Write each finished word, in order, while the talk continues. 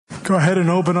Go ahead and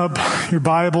open up your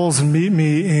Bibles and meet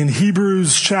me in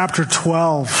Hebrews chapter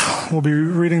 12. We'll be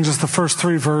reading just the first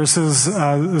three verses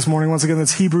this morning. Once again,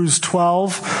 that's Hebrews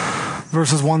 12,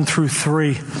 verses 1 through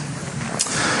 3.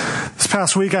 This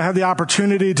past week, I had the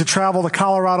opportunity to travel to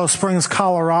Colorado Springs,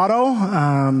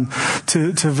 Colorado,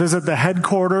 to visit the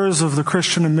headquarters of the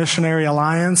Christian and Missionary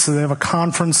Alliance. So they have a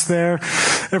conference there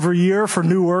every year for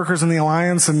new workers in the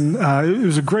Alliance, and it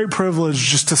was a great privilege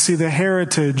just to see the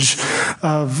heritage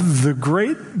of the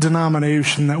great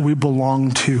denomination that we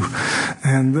belong to,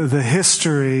 and the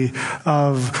history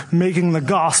of making the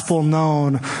gospel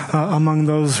known among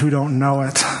those who don't know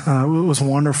it. It was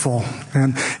wonderful.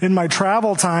 And in my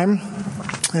travel time,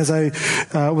 as I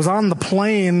was on the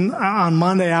plane on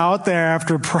Monday out there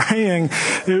after praying,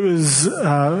 it was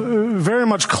very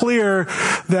much clear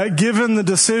that given the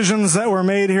decisions that were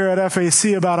made here at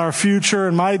FAC about our future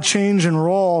and my change in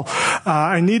role,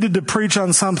 I needed to preach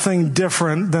on something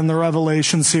different than the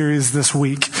Revelation series this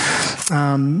week.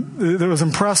 It was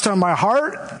impressed on my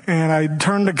heart, and I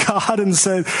turned to God and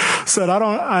said,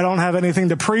 I don't have anything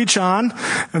to preach on.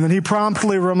 And then he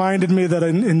promptly reminded me that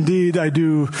indeed I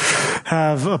do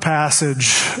have a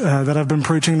passage that I've been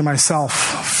preaching to myself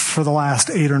for the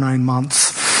last 8 or 9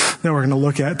 months that we're going to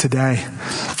look at today.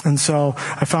 And so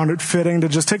I found it fitting to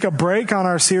just take a break on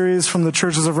our series from the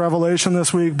Churches of Revelation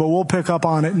this week, but we'll pick up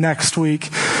on it next week.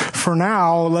 For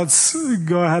now, let's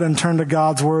go ahead and turn to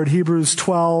God's Word, Hebrews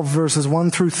 12, verses 1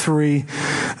 through 3.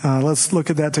 Let's look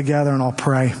at that together, and I'll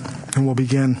pray, and we'll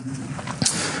begin.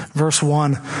 Verse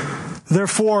 1,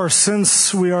 "Therefore,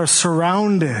 since we are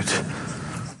surrounded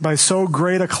by so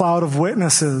great a cloud of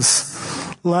witnesses,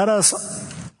 let us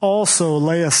also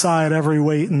lay aside every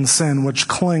weight and sin which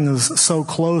clings so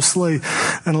closely,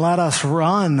 and let us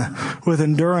run with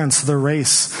endurance the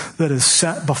race that is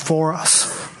set before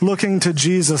us, looking to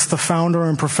Jesus, the founder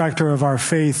and perfecter of our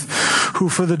faith, who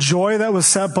for the joy that was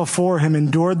set before him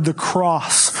endured the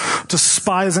cross,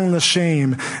 despising the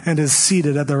shame, and is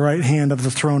seated at the right hand of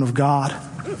the throne of God.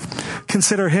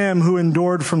 Consider him who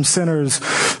endured from sinners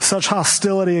such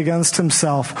hostility against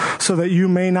himself, so that you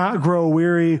may not grow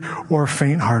weary or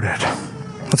faint-hearted."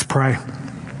 Let's pray.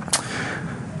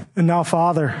 And now,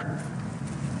 Father,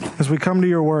 as we come to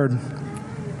your word,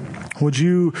 would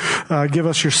you give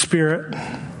us your Spirit?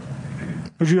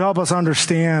 Would you help us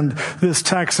understand this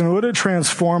text, and would it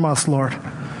transform us, Lord?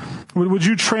 Would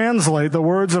you translate the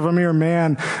words of a mere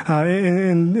man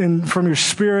from your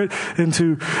Spirit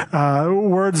into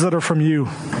words that are from you?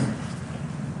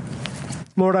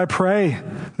 Lord, I pray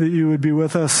that you would be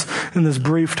with us in this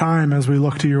brief time as we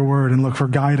look to your word and look for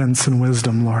guidance and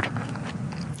wisdom, Lord.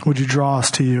 Would you draw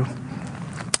us to you?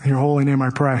 In your holy name I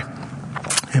pray.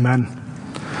 Amen.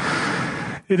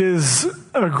 It is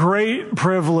a great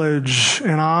privilege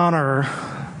and honor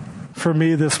for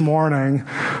me this morning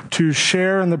to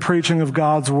share in the preaching of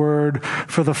God's Word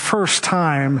for the first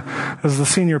time as the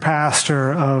senior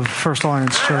pastor of First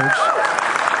Alliance Church.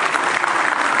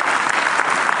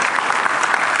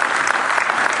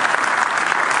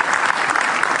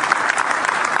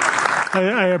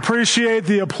 I appreciate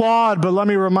the applaud, but let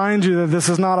me remind you that this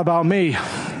is not about me.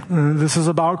 This is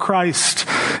about Christ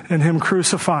and Him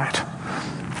crucified.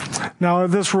 Now,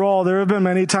 in this role, there have been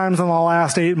many times in the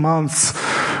last 8 months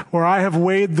where I have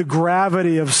weighed the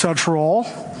gravity of such role,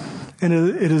 and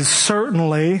it is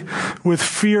certainly with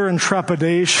fear and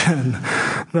trepidation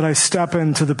that I step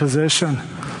into the position.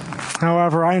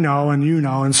 However, I know, and you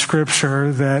know in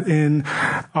Scripture, that in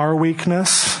our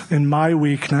weakness, in my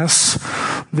weakness,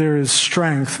 there is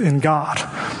strength in God.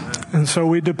 And so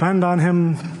we depend on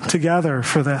Him together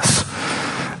for this.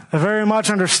 I very much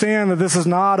understand that this is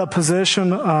not a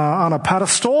position on a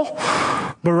pedestal,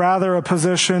 but rather a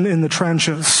position in the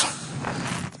trenches.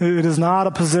 It is not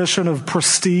a position of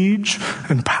prestige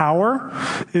and power.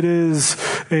 It is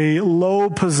a low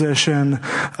position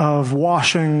of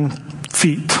washing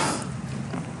feet.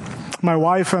 My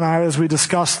wife and I, as we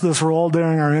discussed this role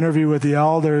during our interview with the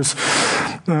elders,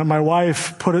 my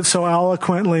wife put it so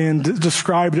eloquently and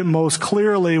described it most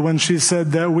clearly when she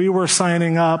said that we were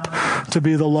signing up to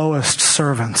be the lowest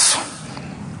servants.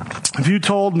 If you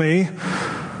told me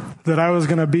that I was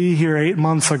going to be here 8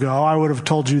 months ago, I would have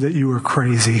told you that you were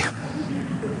crazy.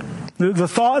 The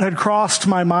thought had crossed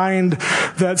my mind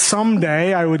that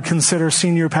someday I would consider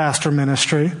senior pastor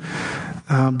ministry,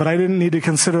 but I didn't need to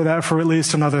consider that for at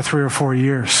least another 3 or 4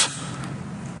 years.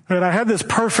 Right? I had this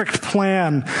perfect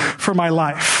plan for my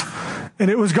life,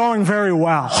 and it was going very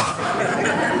well.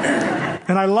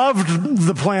 And I loved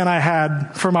the plan I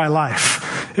had for my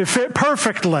life. It fit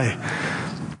perfectly.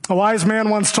 A wise man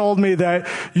once told me that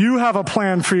you have a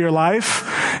plan for your life,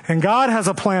 and God has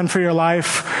a plan for your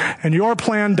life, and your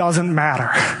plan doesn't matter.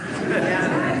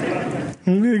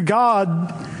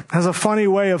 God has a funny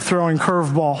way of throwing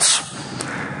curveballs.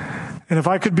 And if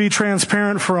I could be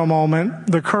transparent for a moment,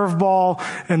 the curveball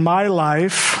in my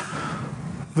life,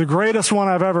 the greatest one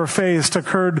I've ever faced,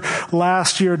 occurred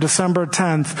last year, December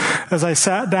 10th, as I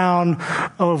sat down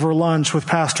over lunch with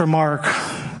Pastor Mark,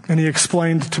 and he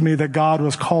explained to me that God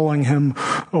was calling him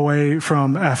away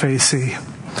from FAC.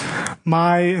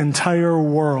 My entire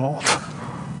world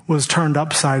was turned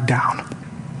upside down.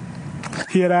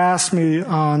 He had asked me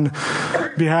on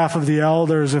behalf of the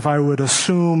elders if I would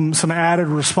assume some added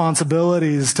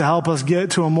responsibilities to help us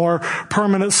get to a more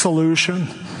permanent solution.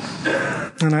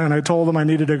 And I told him I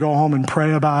needed to go home and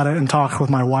pray about it and talk with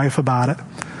my wife about it.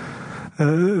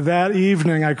 That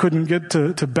evening, I couldn't get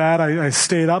to bed. I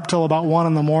stayed up till about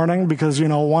 1 a.m. because,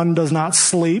 one does not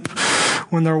sleep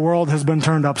when their world has been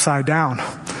turned upside down.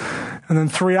 And then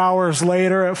 3 hours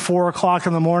later at 4:00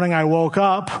 in the morning, I woke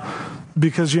up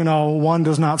because, one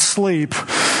does not sleep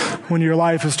when your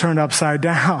life is turned upside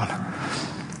down.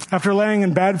 After laying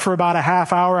in bed for about a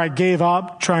half hour, I gave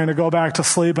up trying to go back to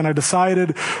sleep, and I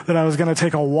decided that I was going to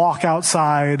take a walk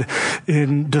outside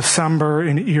in December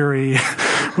in Erie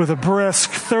with a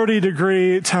brisk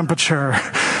 30-degree temperature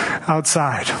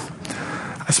outside.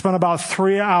 I spent about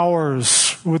 3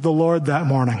 hours with the Lord that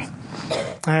morning.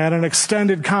 I had an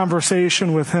extended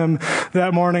conversation with him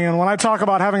that morning, and when I talk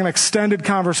about having an extended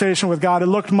conversation with God, it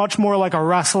looked much more like a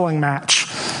wrestling match.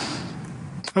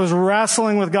 I was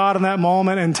wrestling with God in that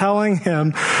moment and telling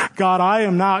him, God, I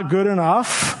am not good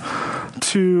enough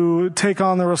to take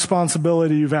on the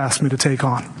responsibility you've asked me to take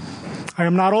on. I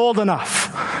am not old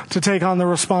enough to take on the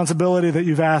responsibility that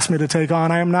you've asked me to take on.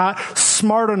 I am not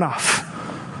smart enough.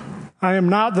 I am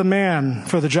not the man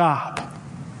for the job.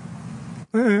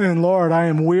 And Lord, I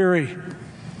am weary.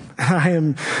 I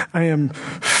am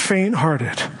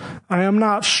faint-hearted. I am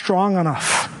not strong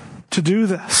enough to do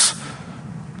this.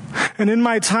 And in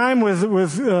my time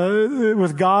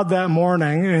with God that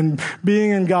morning and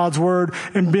being in God's Word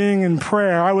and being in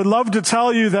prayer, I would love to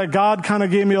tell you that God kind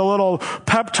of gave me a little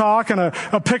pep talk and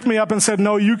a pick-me-up and said,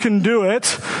 no, you can do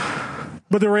it.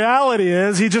 But the reality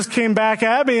is he just came back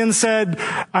at me and said,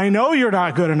 I know you're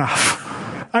not good enough.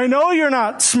 I know you're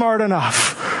not smart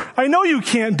enough. I know you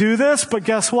can't do this, but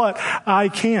guess what? I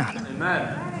can.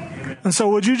 Amen. And so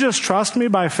would you just trust me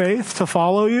by faith to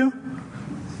follow you?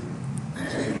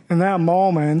 In that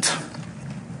moment,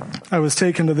 I was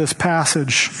taken to this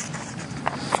passage.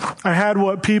 I had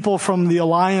what people from the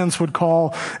Alliance would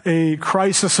call a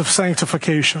crisis of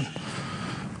sanctification,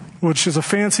 which is a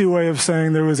fancy way of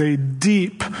saying there was a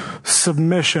deep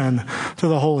submission to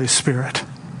the Holy Spirit.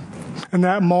 In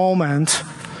that moment,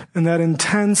 in that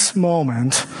intense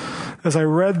moment, as I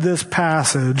read this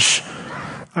passage,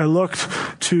 I looked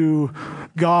to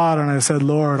God and I said,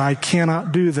 Lord, I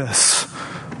cannot do this,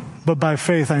 but by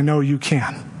faith I know you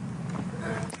can.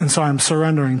 And so I'm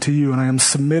surrendering to you and I am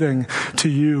submitting to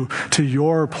you, to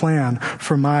your plan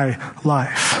for my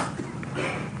life.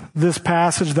 This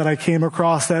passage that I came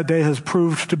across that day has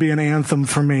proved to be an anthem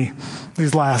for me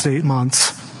these last 8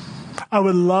 months. I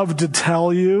would love to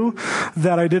tell you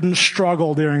that I didn't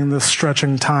struggle during this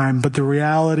stretching time, but the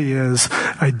reality is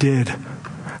I did,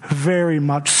 very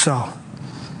much so.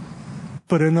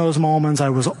 But in those moments, I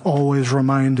was always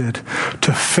reminded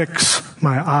to fix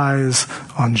my eyes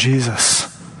on Jesus.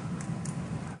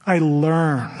 I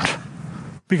learned,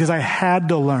 because I had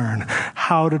to learn,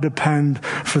 how to depend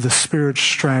for the Spirit's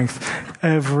strength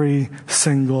every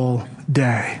single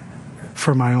day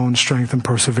for my own strength and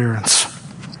perseverance.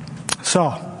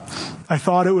 So, I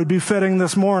thought it would be fitting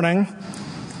this morning,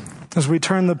 as we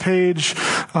turn the page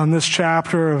on this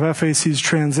chapter of FAC's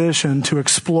transition, to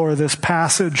explore this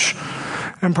passage.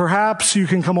 And perhaps you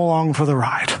can come along for the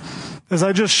ride. As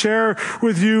I just share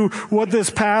with you what this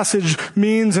passage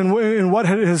means and what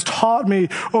it has taught me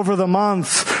over the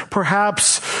months,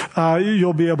 perhaps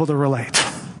you'll be able to relate.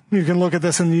 You can look at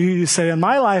this and you say, in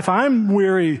my life, I'm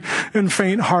weary and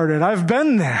faint-hearted. I've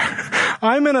been there.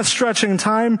 I'm in a stretching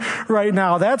time right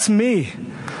now. That's me.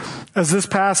 As this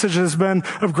passage has been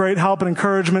of great help and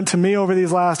encouragement to me over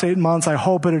these last 8 months, I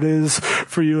hope it is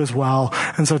for you as well.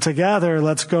 And so together,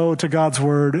 let's go to God's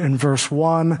Word in verse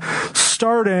 1,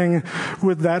 starting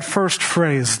with that first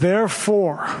phrase,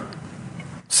 therefore,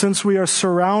 since we are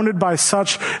surrounded by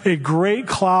such a great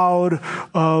cloud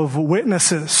of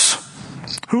witnesses.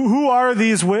 Who are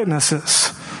these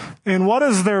witnesses? And what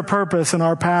is their purpose in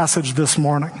our passage this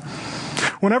morning?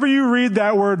 Whenever you read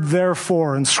that word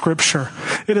therefore in Scripture,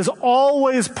 It is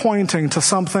always pointing to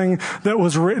something that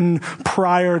was written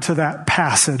prior to that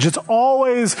passage. It's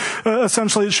always,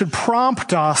 essentially, it should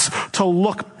prompt us to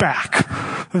look back.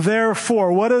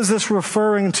 Therefore, what is this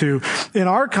referring to? In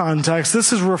our context,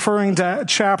 this is referring to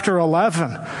chapter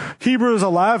 11, Hebrews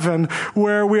 11,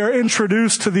 where we are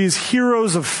introduced to these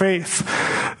heroes of faith.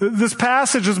 This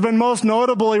passage has been most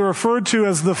notably referred to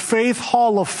as the Faith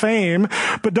Hall of Fame,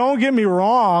 but don't get me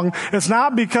wrong, it's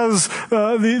not because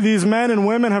these men and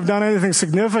women have done anything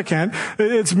significant.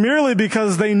 It's merely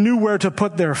because they knew where to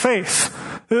put their faith.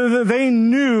 They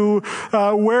knew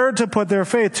where to put their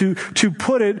faith, to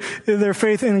put it, their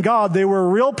faith in God. They were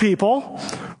real people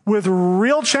with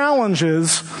real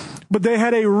challenges, but they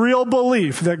had a real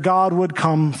belief that God would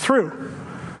come through.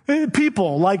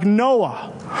 People like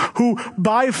Noah, who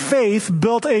by faith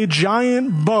built a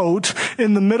giant boat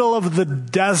in the middle of the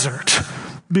desert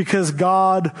because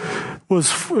God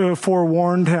was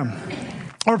forewarned him.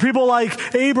 Or people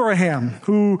like Abraham,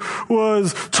 who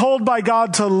was told by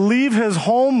God to leave his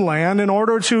homeland in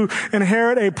order to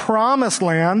inherit a promised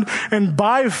land. And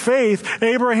by faith,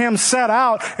 Abraham set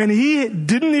out and he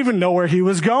didn't even know where he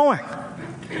was going.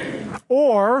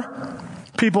 Or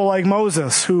people like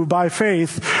Moses, who by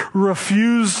faith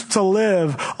refused to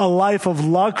live a life of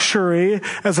luxury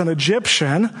as an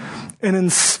Egyptian and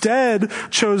instead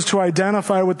chose to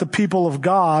identify with the people of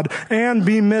God and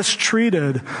be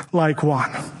mistreated like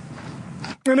one.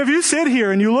 And if you sit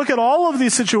here and you look at all of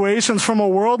these situations from a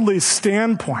worldly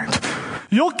standpoint,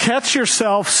 you'll catch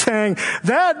yourself saying,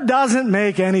 that doesn't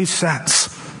make any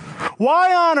sense.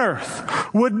 Why on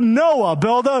earth would Noah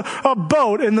build a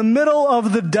boat in the middle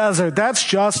of the desert? That's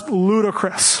just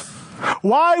ludicrous.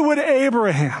 Why would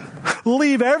Abraham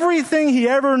leave everything he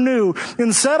ever knew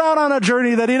and set out on a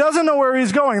journey that he doesn't know where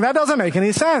he's going? That doesn't make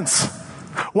any sense.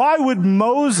 Why would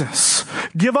Moses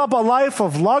give up a life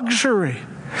of luxury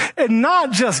and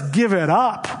not just give it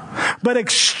up, but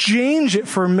exchange it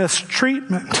for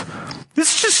mistreatment?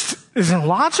 This just isn't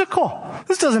logical.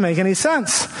 This doesn't make any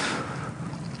sense.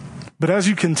 But as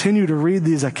you continue to read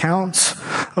these accounts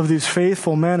of these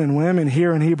faithful men and women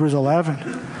here in Hebrews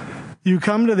 11, you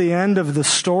come to the end of the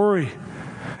story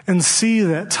and see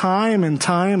that time and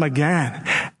time again,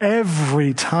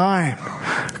 every time,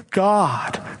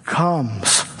 God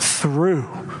comes through.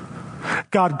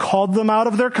 God called them out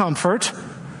of their comfort.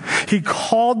 He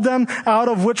called them out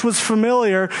of which was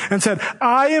familiar and said,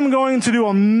 I am going to do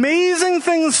amazing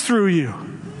things through you,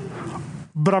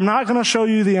 but I'm not going to show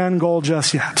you the end goal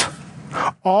just yet.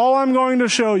 All I'm going to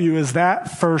show you is that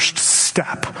first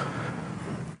step.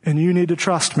 And you need to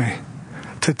trust me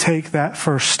to take that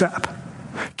first step.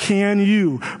 Can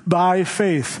you, by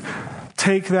faith,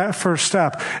 take that first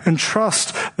step and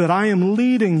trust that I am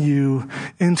leading you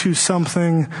into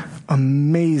something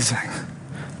amazing?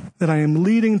 That I am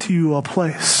leading to you a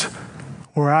place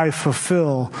where I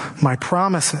fulfill my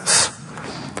promises.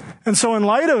 And so in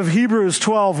light of Hebrews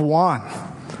 12:1,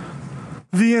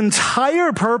 the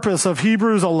entire purpose of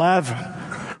Hebrews 11,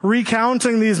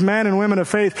 recounting these men and women of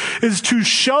faith, is to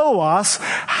show us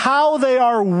how they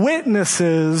are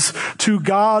witnesses to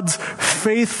God's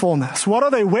faithfulness. What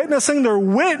are they witnessing? They're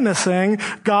witnessing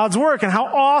God's work and how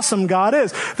awesome God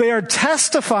is. They are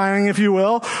testifying, if you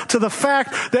will, to the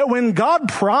fact that when God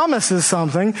promises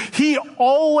something, He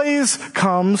always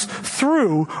comes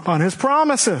through on His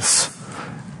promises.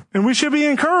 And we should be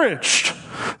encouraged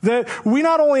that we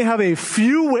not only have a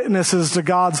few witnesses to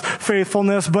God's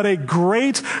faithfulness, but a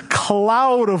great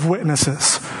cloud of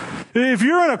witnesses. If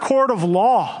you're in a court of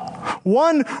law,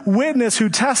 one witness who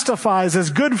testifies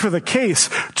is good for the case.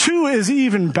 Two is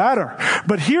even better.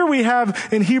 But here we have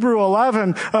in Hebrew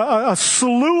 11 a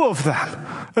slew of them,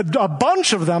 a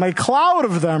bunch of them, a cloud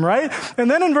of them, right?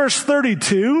 And then in verse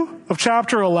 32 of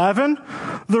chapter 11,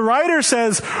 the writer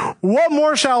says, what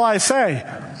more shall I say?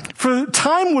 For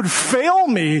time would fail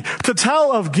me to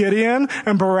tell of Gideon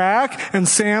and Barak and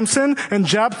Samson and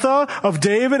Jephthah, of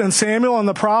David and Samuel and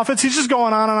the prophets. He's just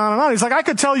going on and on and on. He's like, I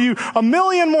could tell you a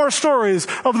million more stories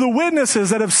of the witnesses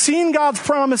that have seen God's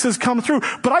promises come through,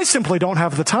 but I simply don't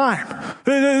have the time.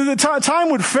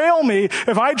 Time would fail me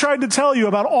if I tried to tell you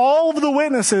about all of the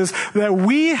witnesses that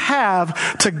we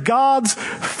have to God's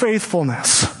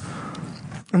faithfulness.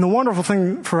 And the wonderful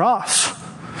thing for us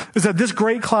is that this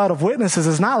great cloud of witnesses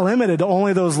is not limited to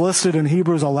only those listed in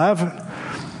Hebrews 11,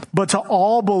 but to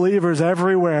all believers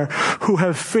everywhere who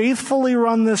have faithfully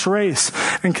run this race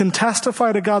and can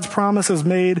testify to God's promises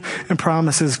made and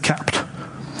promises kept.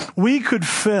 We could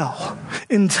fill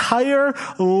entire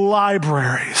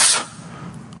libraries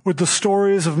with the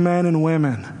stories of men and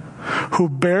women who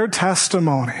bear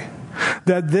testimony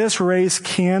that this race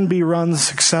can be run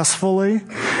successfully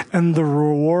and the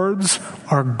rewards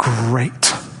are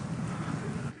great.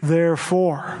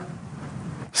 Therefore,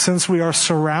 since we are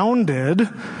surrounded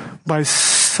by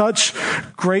such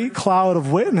great cloud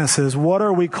of witnesses, what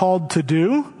are we called to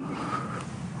do?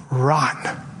 Run.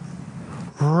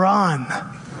 Run.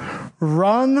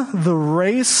 Run the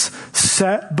race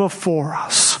set before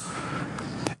us.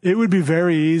 It would be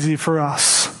very easy for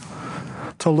us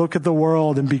to look at the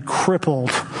world and be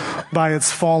crippled by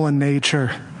its fallen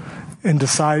nature and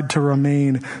decide to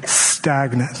remain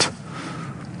stagnant.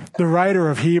 The writer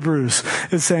of Hebrews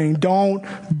is saying, don't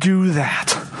do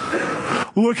that.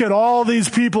 Look at all these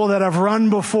people that have run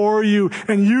before you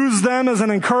and use them as an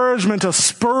encouragement to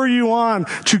spur you on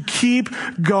to keep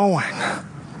going.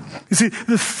 You see,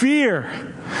 the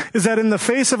fear is that in the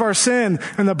face of our sin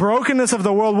and the brokenness of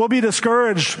the world, we'll be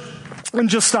discouraged and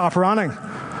just stop running.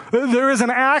 There is an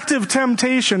active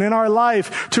temptation in our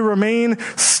life to remain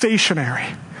stationary.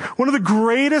 One of the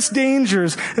greatest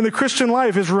dangers in the Christian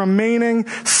life is remaining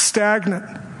stagnant.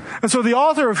 And so the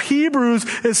author of Hebrews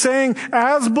is saying,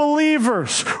 as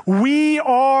believers, we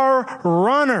are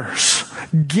runners.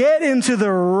 Get into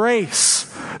the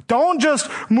race. Don't just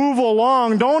move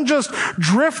along. Don't just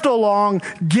drift along.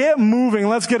 Get moving.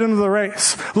 Let's get into the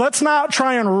race. Let's not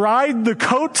try and ride the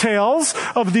coattails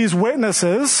of these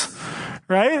witnesses.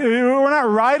 Right? We're not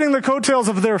riding the coattails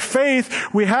of their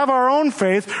faith. We have our own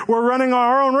faith. We're running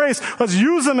our own race. Let's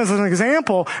use them as an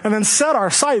example and then set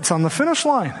our sights on the finish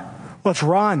line. Let's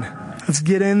run. Let's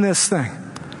get in this thing.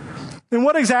 And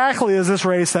what exactly is this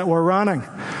race that we're running?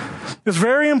 It's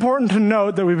very important to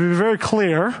note that we be very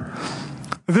clear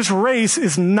that this race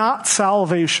is not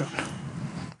salvation.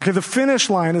 Okay, the finish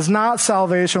line is not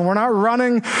salvation. We're not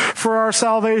running for our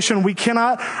salvation. We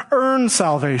cannot earn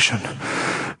salvation.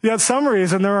 Yet some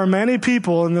reason there are many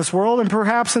people in this world and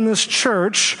perhaps in this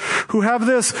church who have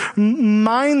this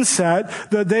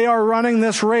mindset that they are running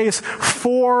this race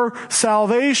for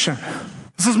salvation.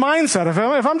 This is mindset.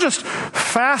 If I'm just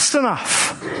fast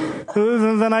enough,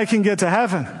 then I can get to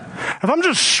heaven. If I'm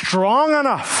just strong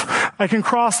enough, I can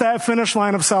cross that finish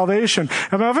line of salvation.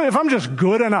 If I'm just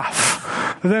good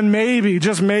enough, then maybe,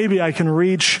 just maybe, I can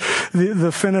reach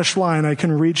the finish line. I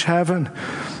can reach heaven.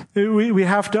 We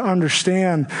have to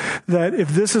understand that if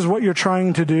this is what you're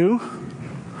trying to do,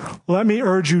 let me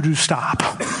urge you to stop.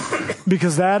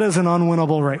 Because that is an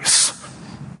unwinnable race.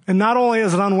 And not only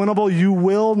is it unwinnable, you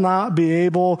will not be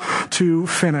able to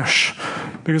finish.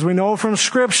 Because we know from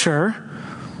Scripture,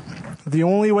 the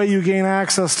only way you gain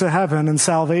access to heaven and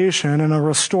salvation and a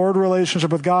restored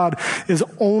relationship with God is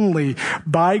only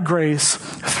by grace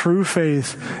through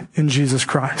faith in Jesus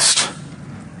Christ.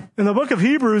 And the book of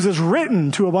Hebrews is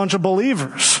written to a bunch of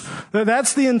believers.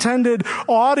 That's the intended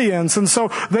audience. And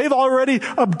so they've already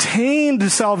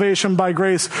obtained salvation by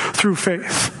grace through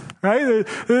faith. Right?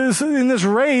 In this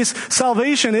race,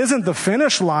 salvation isn't the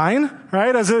finish line,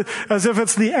 right? As if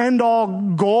it's the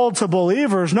end-all goal to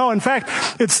believers. No, in fact,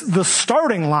 it's the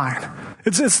starting line.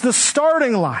 It's the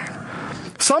starting line.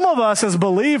 Some of us as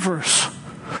believers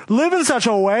live in such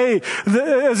a way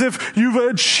as if you've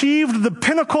achieved the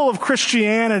pinnacle of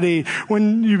Christianity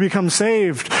when you become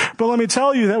saved. But let me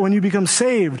tell you that when you become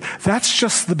saved, that's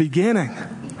just the beginning.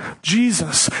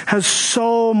 Jesus has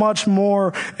so much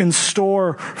more in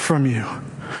store from you.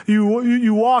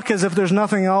 You walk as if there's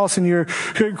nothing else in your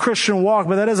Christian walk,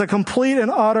 but that is a complete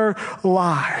and utter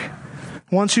lie.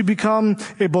 Once you become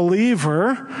a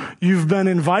believer, you've been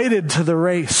invited to the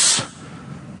race.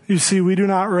 You see, we do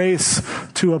not race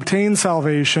to obtain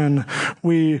salvation.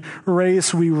 We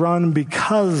run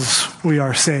because we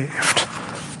are saved.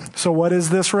 So what is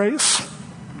this race?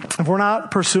 If we're not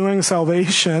pursuing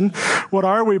salvation, what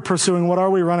are we pursuing? What are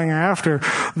we running after?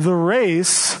 The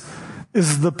race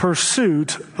is the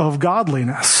pursuit of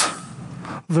godliness.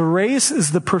 The race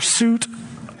is the pursuit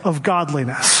of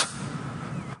godliness.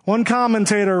 One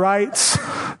commentator writes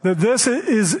that this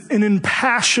is an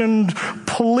impassioned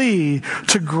plea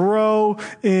to grow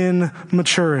in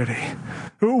maturity.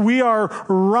 We are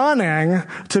running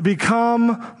to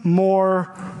become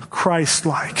more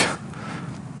Christ-like.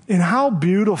 And how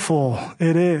beautiful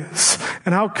it is,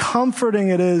 and how comforting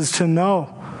it is to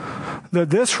know that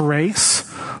this race,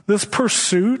 this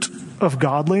pursuit of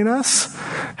godliness,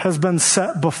 has been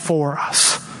set before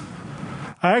us.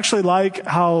 I actually like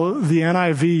how the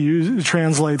NIV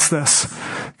translates this,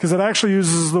 because it actually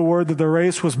uses the word that the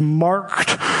race was marked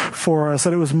for us,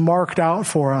 that it was marked out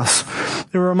for us.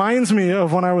 It reminds me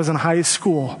of when I was in high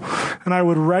school, and I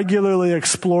would regularly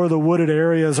explore the wooded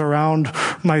areas around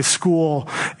my school,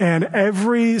 and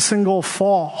every single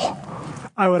fall,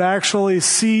 I would actually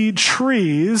see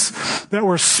trees that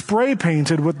were spray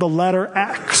painted with the letter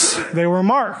X. They were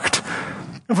marked.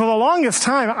 And for the longest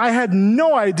time, I had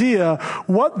no idea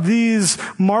what these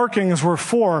markings were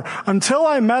for until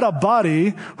I met a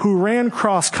buddy who ran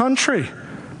cross country.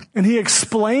 And he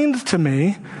explained to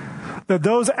me that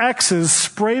those X's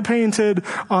spray painted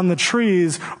on the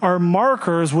trees are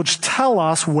markers which tell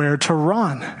us where to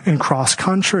run in cross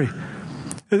country.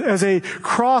 As a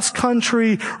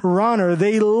cross-country runner,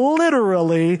 they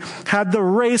literally had the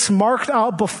race marked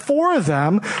out before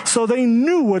them so they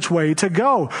knew which way to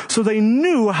go, so they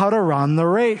knew how to run the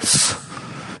race.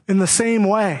 In the same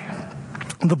way,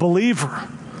 the believer,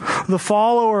 the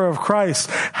follower of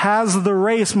Christ, has the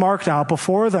race marked out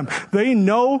before them. They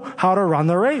know how to run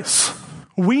the race.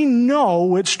 We know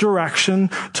which direction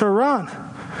to run.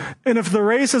 And if the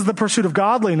race is the pursuit of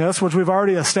godliness, which we've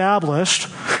already established,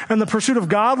 and the pursuit of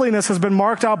godliness has been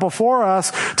marked out before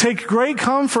us, take great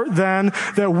comfort then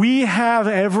that we have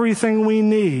everything we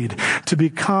need to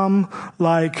become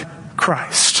like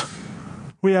Christ.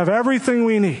 We have everything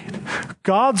we need.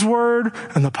 God's Word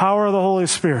and the power of the Holy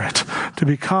Spirit to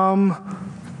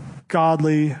become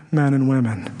godly men and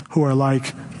women who are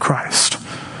like Christ.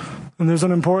 And there's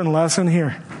an important lesson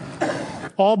here.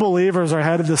 All believers are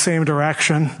headed the same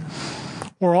direction.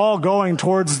 We're all going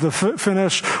towards the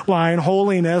finish line,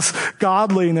 holiness,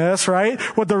 godliness, right?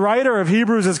 What the writer of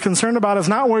Hebrews is concerned about is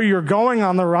not where you're going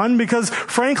on the run, because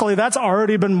frankly, that's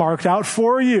already been marked out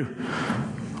for you.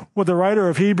 What the writer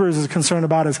of Hebrews is concerned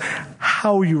about is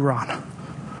how you run.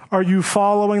 Are you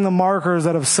following the markers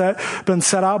that have been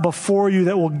set out before you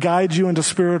that will guide you into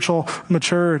spiritual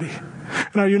maturity?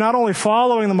 And are you not only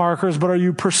following the markers, but are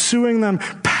you pursuing them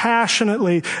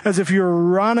passionately as if you're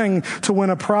running to win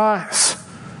a prize?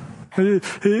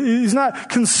 He's not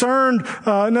concerned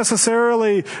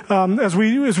necessarily as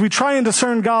we try and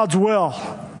discern God's will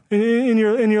in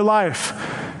your life.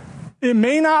 It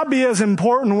may not be as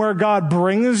important where God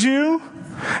brings you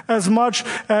as much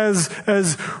as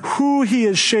who He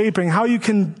is shaping, how you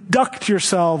conduct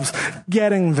yourselves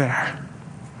getting there.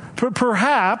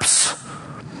 Perhaps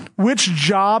which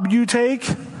job you take,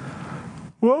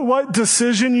 what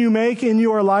decision you make in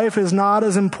your life is not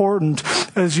as important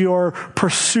as your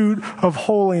pursuit of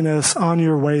holiness on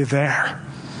your way there.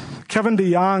 Kevin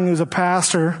DeYoung, who's a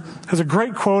pastor, has a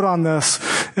great quote on this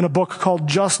in a book called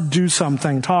Just Do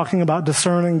Something, talking about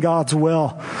discerning God's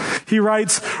will. He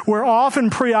writes, "We're often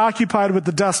preoccupied with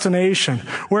the destination,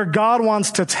 where God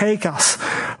wants to take us.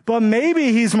 But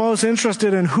maybe He's most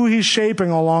interested in who He's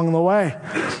shaping along the way.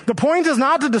 The point is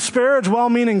not to disparage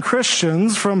well-meaning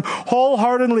Christians from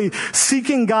wholeheartedly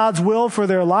seeking God's will for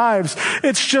their lives.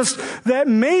 It's just that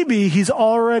maybe He's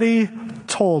already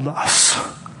told us.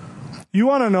 You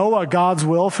want to know what God's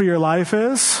will for your life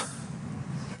is?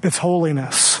 It's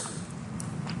holiness.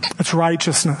 It's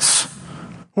righteousness.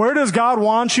 Where does God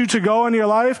want you to go in your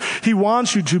life? He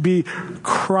wants you to be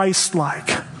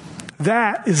Christ-like.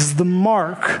 That is the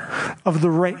mark of the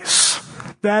race.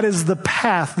 That is the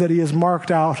path that He has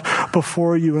marked out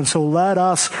before you. And so let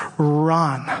us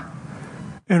run,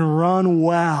 and run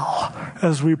well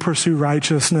as we pursue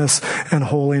righteousness and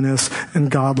holiness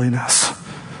and godliness.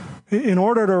 In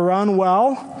order to run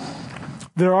well,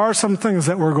 there are some things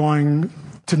that we're going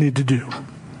to need to do.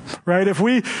 Right? If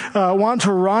we want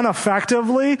to run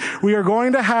effectively, we are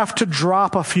going to have to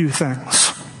drop a few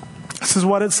things. This is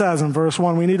what it says in verse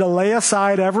 1. We need to lay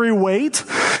aside every weight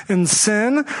and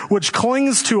sin which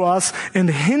clings to us and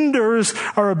hinders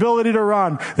our ability to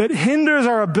run, that hinders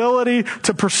our ability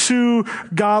to pursue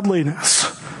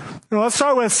godliness. Let's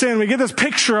start with sin. We get this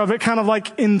picture of it kind of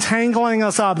like entangling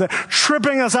us up,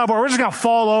 tripping us up, or we're just going to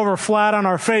fall over flat on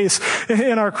our face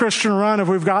in our Christian run if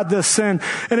we've got this sin.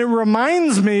 And it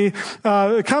reminds me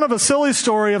kind of a silly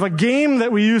story of a game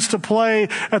that we used to play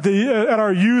at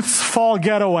our youth's fall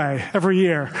getaway every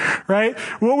year, right?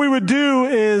 What we would do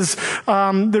is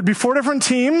there'd be 4 different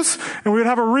teams, and we would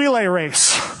have a relay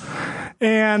race.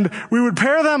 And we would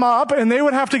pair them up, and they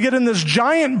would have to get in this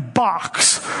giant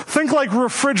box. Think like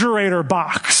refrigerator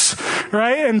box,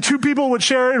 right? And 2 people would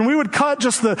share it, and we would cut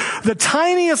just the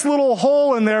tiniest little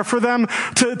hole in there for them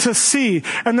to see.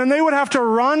 And then they would have to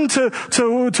run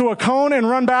to a cone and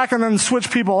run back and then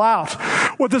switch people out.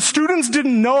 What the students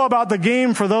didn't know about the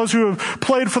game, for those who have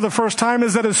played for the first time,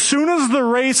 is that as soon as the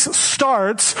race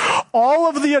starts, all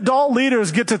of the adult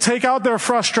leaders get to take out their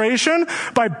frustration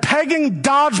by pegging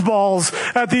dodgeballs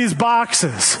at these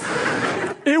boxes.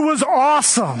 It was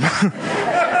awesome.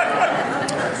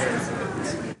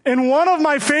 And one of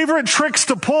my favorite tricks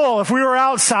to pull if we were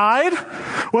outside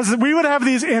was that we would have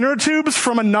these inner tubes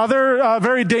from another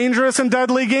very dangerous and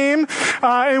deadly game.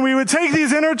 And we would take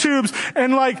these inner tubes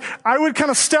and I would kind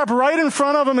of step right in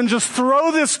front of them and just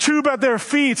throw this tube at their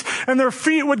feet. And their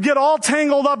feet would get all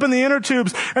tangled up in the inner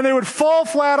tubes and they would fall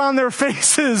flat on their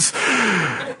faces.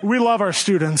 We love our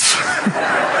students.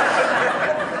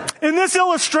 In this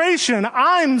illustration,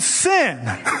 I'm sin,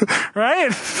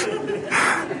 right?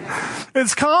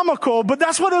 It's comical, but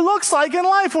that's what it looks like in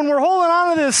life when we're holding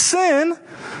on to this sin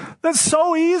that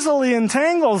so easily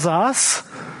entangles us.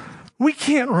 We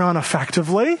can't run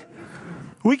effectively.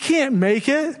 We can't make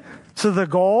it to the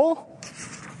goal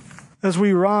as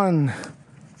we run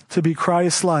to be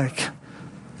Christ-like.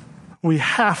 We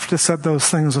have to set those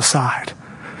things aside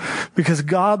because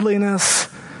godliness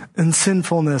and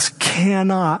sinfulness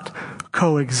cannot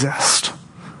coexist.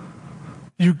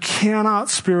 You cannot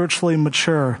spiritually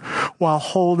mature while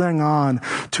holding on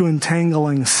to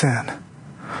entangling sin.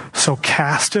 So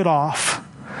cast it off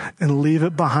and leave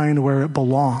it behind where it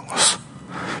belongs,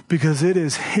 because it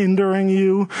is hindering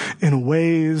you in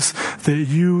ways that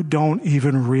you don't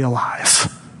even realize.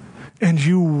 And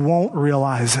you won't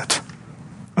realize it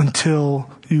until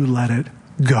you let it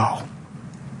go.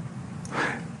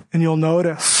 And you'll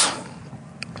notice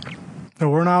that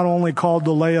we're not only called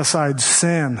to lay aside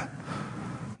sin,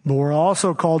 but we're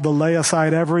also called to lay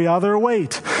aside every other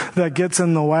weight that gets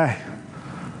in the way.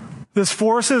 This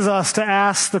forces us to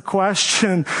ask the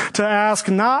question, to ask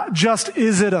not just,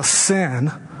 is it a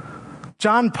sin?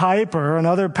 John Piper,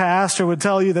 another pastor, would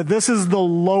tell you that this is the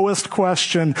lowest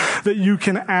question that you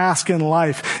can ask in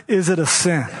life. Is it a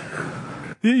sin?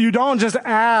 You don't just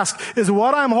ask, is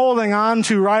what I'm holding on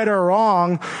to right or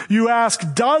wrong? You ask,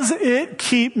 does it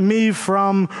keep me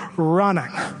from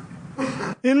running?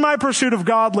 In my pursuit of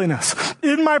godliness,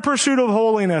 in my pursuit of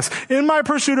holiness, in my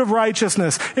pursuit of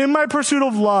righteousness, in my pursuit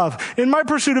of love, in my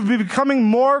pursuit of becoming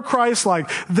more Christ-like,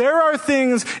 there are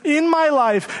things in my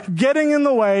life getting in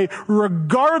the way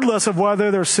regardless of whether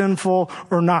they're sinful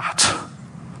or not.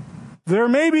 There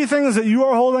may be things that you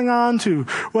are holding on to,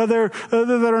 whether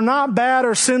that are not bad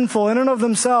or sinful in and of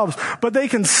themselves, but they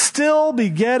can still be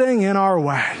getting in our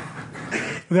way.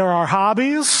 There are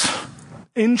hobbies,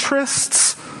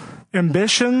 interests,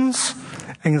 ambitions,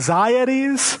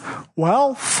 anxieties,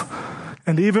 wealth,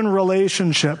 and even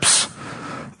relationships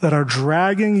that are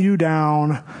dragging you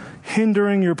down,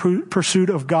 hindering your pursuit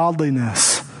of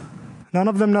godliness. None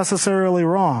of them necessarily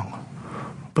wrong,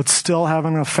 but still have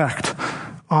an effect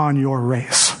on your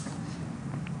race.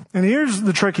 And here's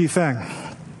the tricky thing.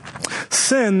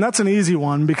 Sin, that's an easy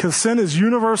one because sin is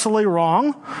universally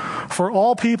wrong for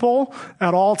all people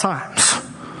at all times.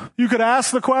 You could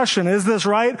ask the question, is this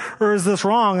right or is this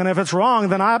wrong? And if it's wrong,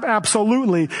 then I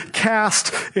absolutely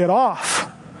cast it off.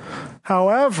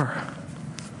 However,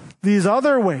 these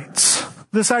other weights,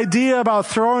 this idea about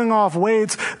throwing off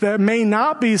weights that may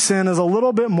not be sin is a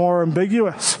little bit more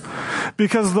ambiguous.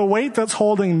 Because the weight that's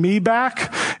holding me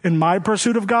back in my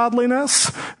pursuit of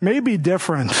godliness may be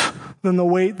different than the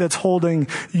weight that's holding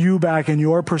you back in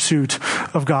your pursuit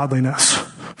of godliness.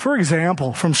 For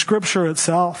example, from Scripture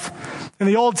itself, in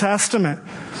the Old Testament,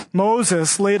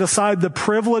 Moses laid aside the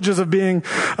privileges of being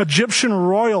Egyptian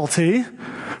royalty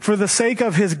for the sake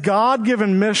of his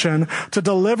God-given mission to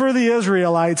deliver the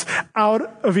Israelites out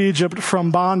of Egypt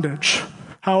from bondage.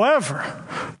 However,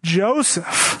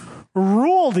 Joseph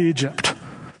ruled Egypt,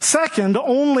 second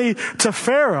only to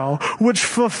Pharaoh, which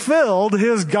fulfilled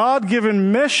his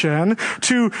God-given mission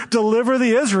to deliver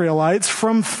the Israelites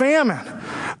from famine.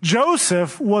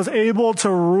 Joseph was able to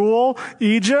rule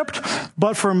Egypt,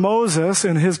 but for Moses,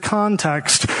 in his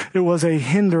context, it was a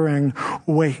hindering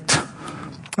weight.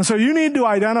 And so you need to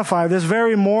identify this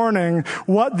very morning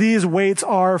what these weights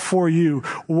are for you.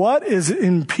 What is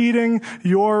impeding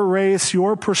your race,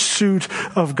 your pursuit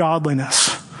of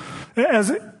godliness?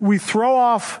 As we throw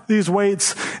off these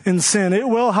weights in sin, it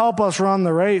will help us run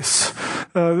the race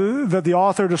that the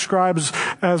author describes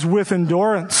as with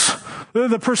endurance.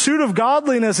 The pursuit of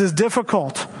godliness is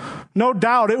difficult. No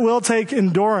doubt it will take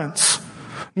endurance.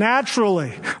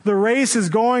 Naturally, the race is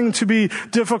going to be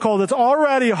difficult. It's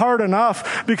already hard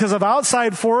enough because of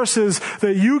outside forces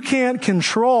that you can't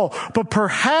control. But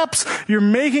perhaps you're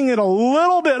making it a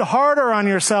little bit harder on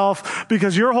yourself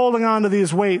because you're holding on to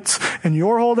these weights and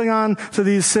you're holding on to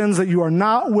these sins that you are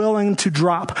not willing to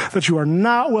drop, that you are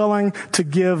not willing to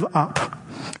give up.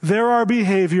 There are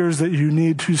behaviors that you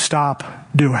need to stop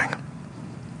doing.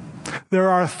 There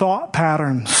are thought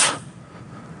patterns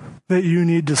that you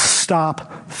need to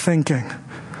stop thinking.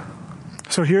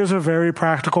 So here's a very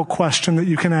practical question that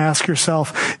you can ask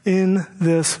yourself in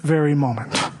this very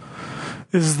moment.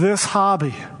 Is this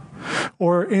hobby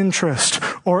or interest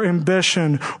or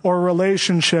ambition or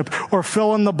relationship or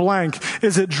fill in the blank,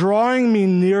 is it drawing me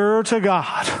nearer to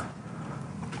God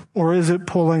or is it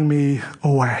pulling me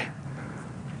away?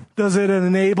 Does it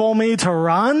enable me to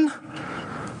run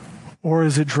or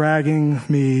is it dragging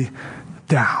me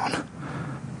down?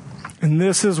 And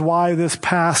this is why this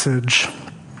passage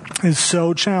is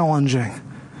so challenging,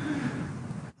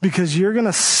 because you're going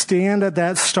to stand at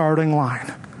that starting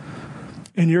line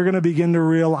and you're going to begin to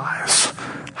realize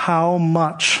how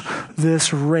much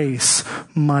this race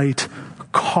might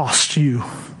cost you.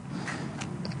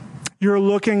 You're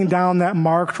looking down that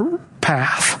marked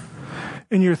path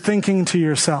and you're thinking to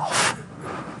yourself,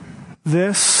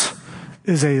 this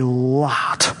is a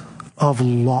lot of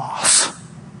loss.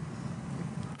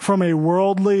 From a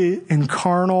worldly and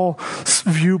carnal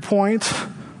viewpoint,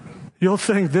 you'll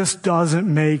think this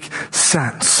doesn't make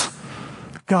sense.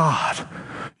 God,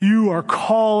 you are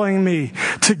calling me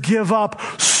to give up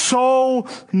so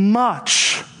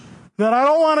much that I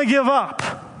don't want to give up.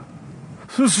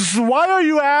 So why are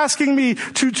you asking me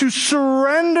to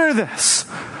surrender this?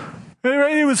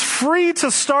 It was free to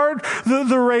start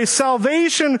the race.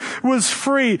 Salvation was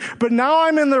free. But now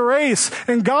I'm in the race,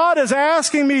 and God is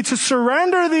asking me to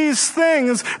surrender these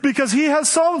things because He has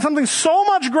something so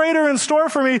much greater in store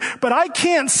for me, but I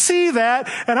can't see that,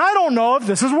 and I don't know if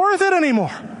this is worth it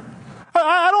anymore.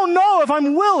 I don't know if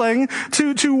I'm willing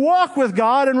to walk with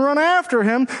God and run after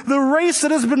Him, the race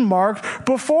that has been marked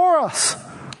before us.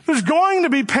 There's going to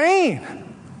be pain.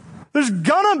 There's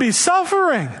going to be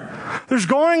suffering. There's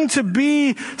going to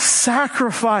be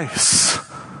sacrifice.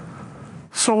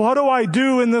 So what do I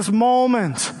do in this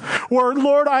moment where,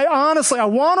 Lord, I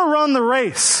want to run the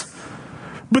race,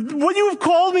 but what you've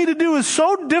called me to do is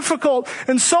so difficult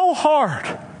and so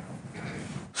hard.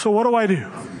 So what do I do?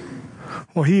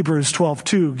 Well, Hebrews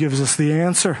 12:2 gives us the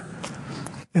answer.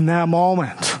 In that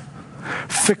moment,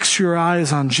 fix your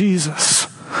eyes on Jesus,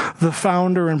 the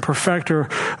founder and perfecter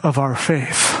of our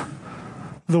faith,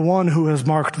 the one who has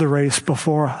marked the race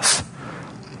before us.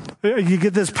 You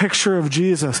get this picture of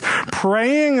Jesus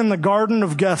praying in the Garden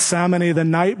of Gethsemane the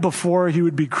night before He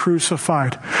would be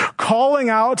crucified, calling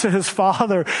out to His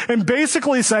Father and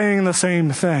basically saying the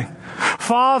same thing.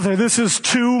 Father, this is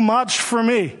too much for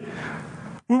me.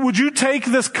 Would you take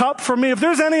this cup from me? If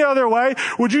there's any other way,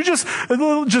 would you just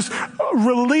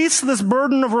release this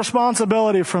burden of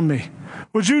responsibility from me?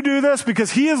 Would you do this?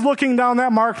 Because He is looking down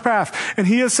that marked path and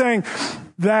He is saying,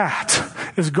 that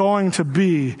is going to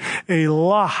be a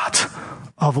lot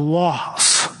of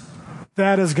loss.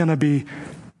 That is going to be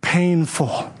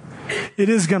painful. It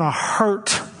is going to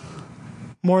hurt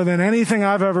more than anything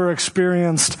I've ever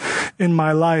experienced in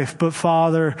my life. But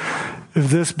Father, if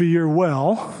this be your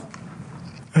will,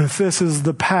 if this is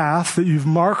the path that you've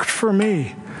marked for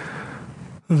me,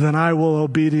 then I will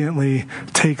obediently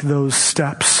take those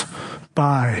steps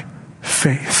by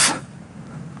faith.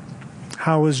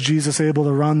 How was Jesus able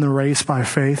to run the race by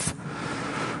faith?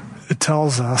 It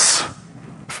tells us,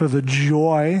 for the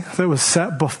joy that was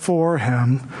set before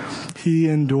Him, He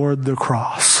endured the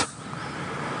cross.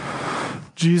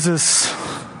 Jesus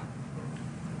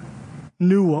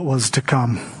knew what was to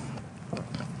come.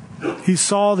 He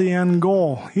saw the end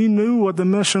goal. He knew what the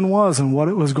mission was and what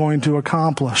it was going to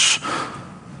accomplish.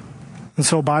 And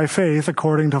so by faith,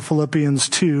 according to Philippians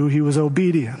 2, He was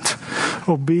obedient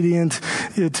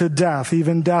to death,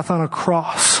 even death on a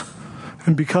cross.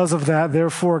 And because of that,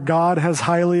 therefore, God has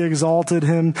highly exalted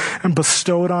Him and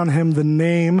bestowed on Him the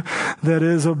name that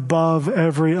is above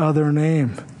every other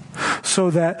name. So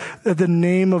that at the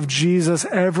name of Jesus,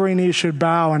 every knee should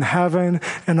bow in heaven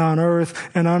and on earth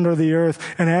and under the earth,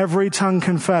 and every tongue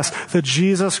confess that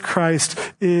Jesus Christ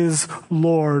is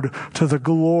Lord, to the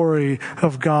glory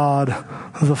of God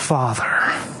the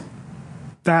Father.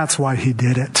 That's why He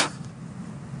did it.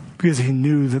 Because He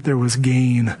knew that there was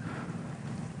gain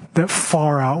that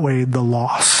far outweighed the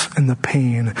loss and the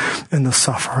pain and the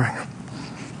suffering.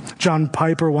 John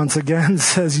Piper once again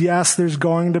says, yes, there's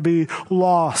going to be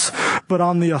loss, but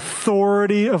on the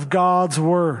authority of God's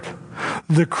word,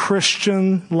 the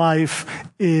Christian life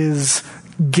is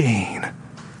gain.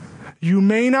 You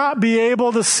may not be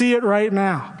able to see it right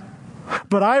now,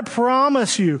 but I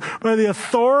promise you, by the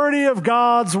authority of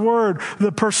God's word,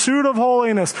 the pursuit of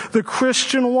holiness, the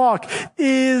Christian walk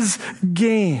is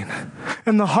gain.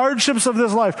 And the hardships of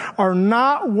this life are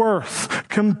not worth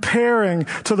comparing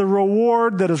to the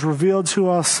reward that is revealed to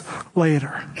us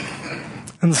later.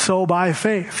 And so by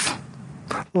faith,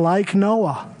 like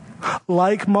Noah,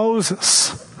 like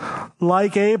Moses,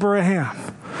 like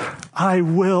Abraham, I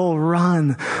will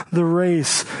run the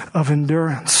race of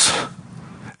endurance.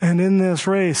 And in this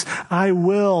race, I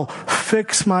will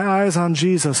fix my eyes on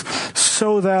Jesus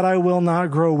so that I will not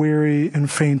grow weary and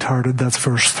faint-hearted. That's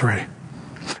verse 3.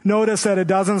 Notice that it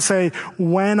doesn't say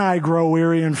when I grow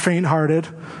weary and faint-hearted.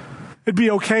 It'd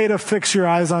be okay to fix your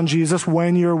eyes on Jesus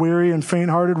when you're weary and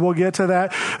faint-hearted. We'll get to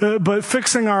that. But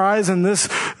fixing our eyes in this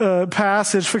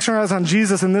passage, fixing our eyes on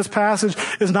Jesus in this passage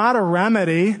is not a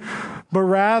remedy, but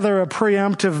rather a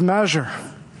preemptive measure.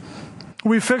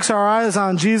 We fix our eyes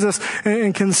on Jesus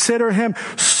and consider him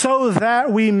so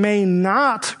that we may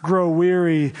not grow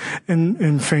weary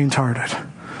and faint-hearted.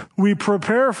 We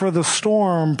prepare for the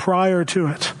storm prior to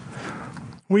it.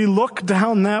 We look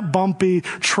down that bumpy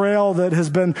trail that has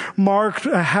been marked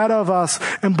ahead of us,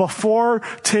 and before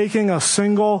taking a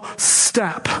single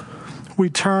step, we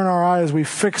turn our eyes, we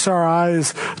fix our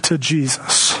eyes to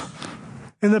Jesus.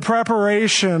 In the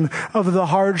preparation of the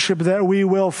hardship that we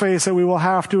will face, that we will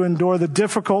have to endure, the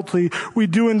difficulty we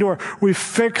do endure, we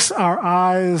fix our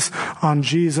eyes on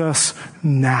Jesus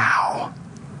now.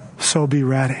 So be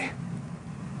ready.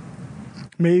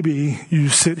 Maybe you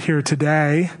sit here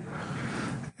today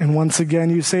and once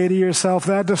again you say to yourself,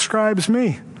 that describes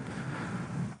me.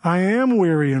 I am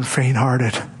weary and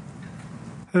faint-hearted.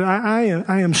 I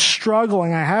am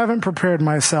struggling. I haven't prepared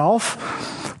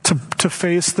myself to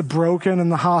face the broken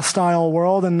and the hostile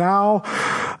world, and now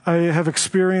I have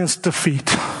experienced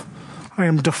defeat. I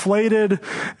am deflated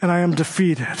and I am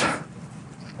defeated.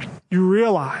 You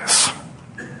realize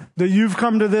that you've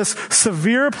come to this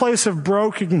severe place of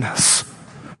brokenness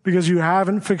because you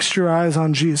haven't fixed your eyes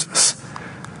on Jesus.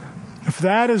 If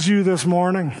that is you this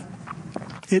morning,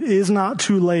 it is not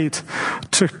too late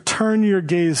to turn your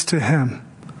gaze to him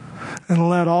and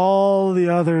let all the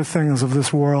other things of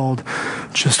this world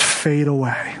just fade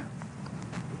away.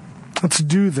 Let's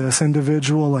do this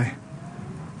individually.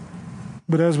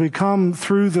 But as we come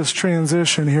through this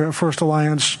transition here at First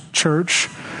Alliance Church,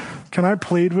 can I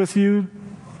plead with you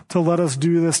to let us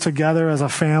do this together as a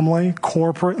family,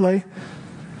 corporately?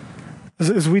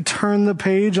 As we turn the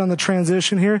page on the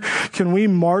transition here, can we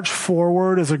march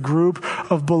forward as a group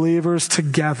of believers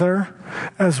together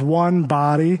as one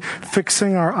body,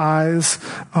 fixing our eyes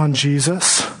on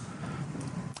Jesus?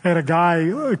 I had a guy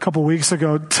a couple weeks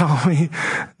ago tell me,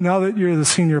 now that you're the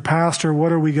senior pastor,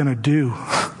 what are we going to do?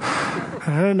 I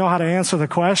didn't know how to answer the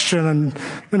question, and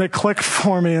then it clicked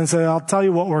for me and said, I'll tell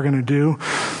you what we're going to do.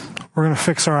 We're going to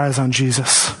fix our eyes on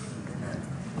Jesus.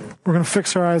 We're going to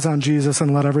fix our eyes on Jesus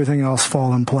and let everything else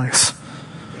fall in place.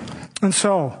 And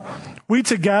so, we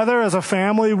together as a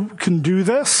family can do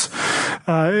this,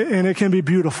 and it can be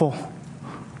beautiful.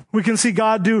 We can see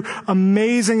God do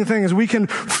amazing things. We can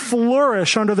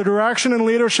flourish under the direction and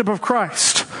leadership of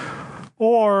Christ.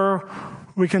 Or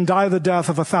we can die the death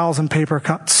of 1,000 paper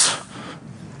cuts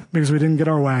because we didn't get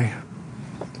our way.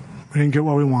 We didn't get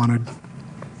what we wanted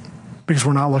because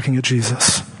we're not looking at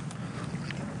Jesus.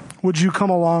 Would you come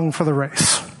along for the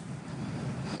race?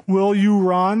 Will you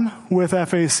run with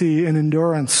FAC in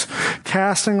endurance,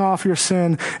 casting off your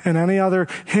sin and any other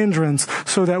hindrance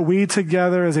so that we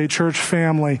together as a church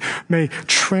family may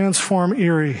transform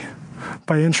Erie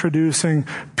by introducing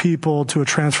people to a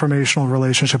transformational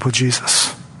relationship with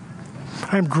Jesus?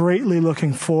 I'm greatly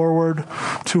looking forward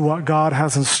to what God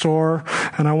has in store,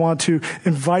 and I want to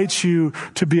invite you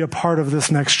to be a part of this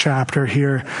next chapter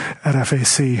here at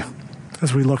FAC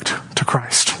as we look to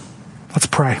Christ. Let's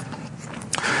pray.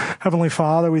 Heavenly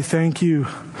Father, we thank you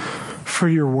for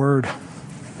your word.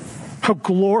 How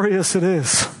glorious it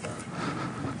is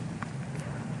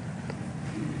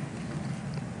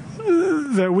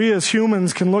that we as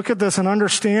humans can look at this and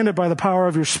understand it by the power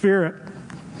of your Spirit.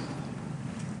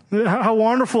 How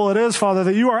wonderful it is, Father,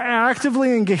 that you are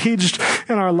actively engaged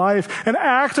in our life and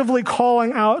actively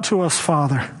calling out to us,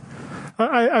 Father.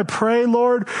 I pray,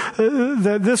 Lord,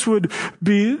 that this would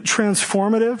be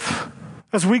transformative.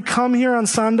 As we come here on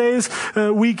Sundays,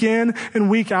 week in and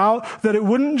week out, that it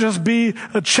wouldn't just be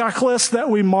a checklist that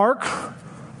we mark,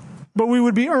 but we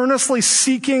would be earnestly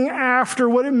seeking after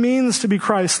what it means to be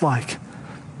Christ-like.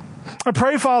 I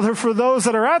pray, Father, for those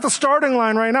that are at the starting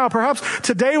line right now. Perhaps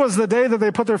today was the day that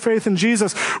they put their faith in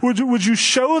Jesus. Would you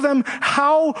show them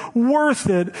how worth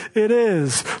it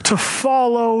is to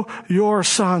follow your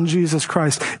Son, Jesus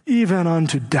Christ, even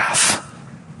unto death?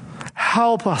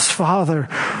 Help us, Father,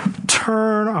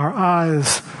 turn our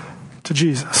eyes to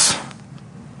Jesus.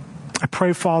 I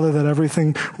pray, Father, that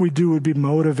everything we do would be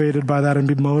motivated by that and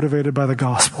be motivated by the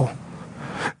gospel.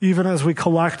 Even as we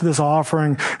collect this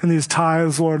offering and these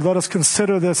tithes, Lord, let us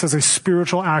consider this as a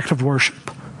spiritual act of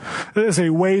worship, as a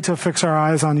way to fix our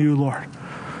eyes on you, Lord.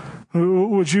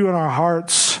 Would you in our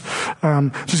hearts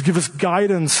Just give us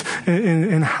guidance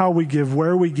in how we give,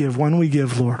 where we give, when we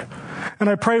give, Lord. And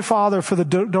I pray, Father, for the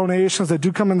donations that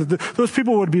do come in, those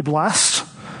people would be blessed,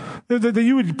 that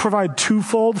you would provide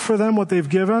twofold for them what they've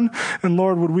given. And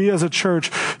Lord, would we as a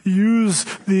church use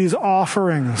these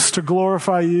offerings to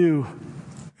glorify you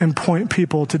and point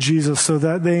people to Jesus so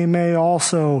that they may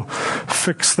also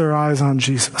fix their eyes on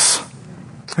Jesus.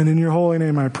 And in your holy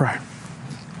name I pray.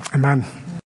 Amen.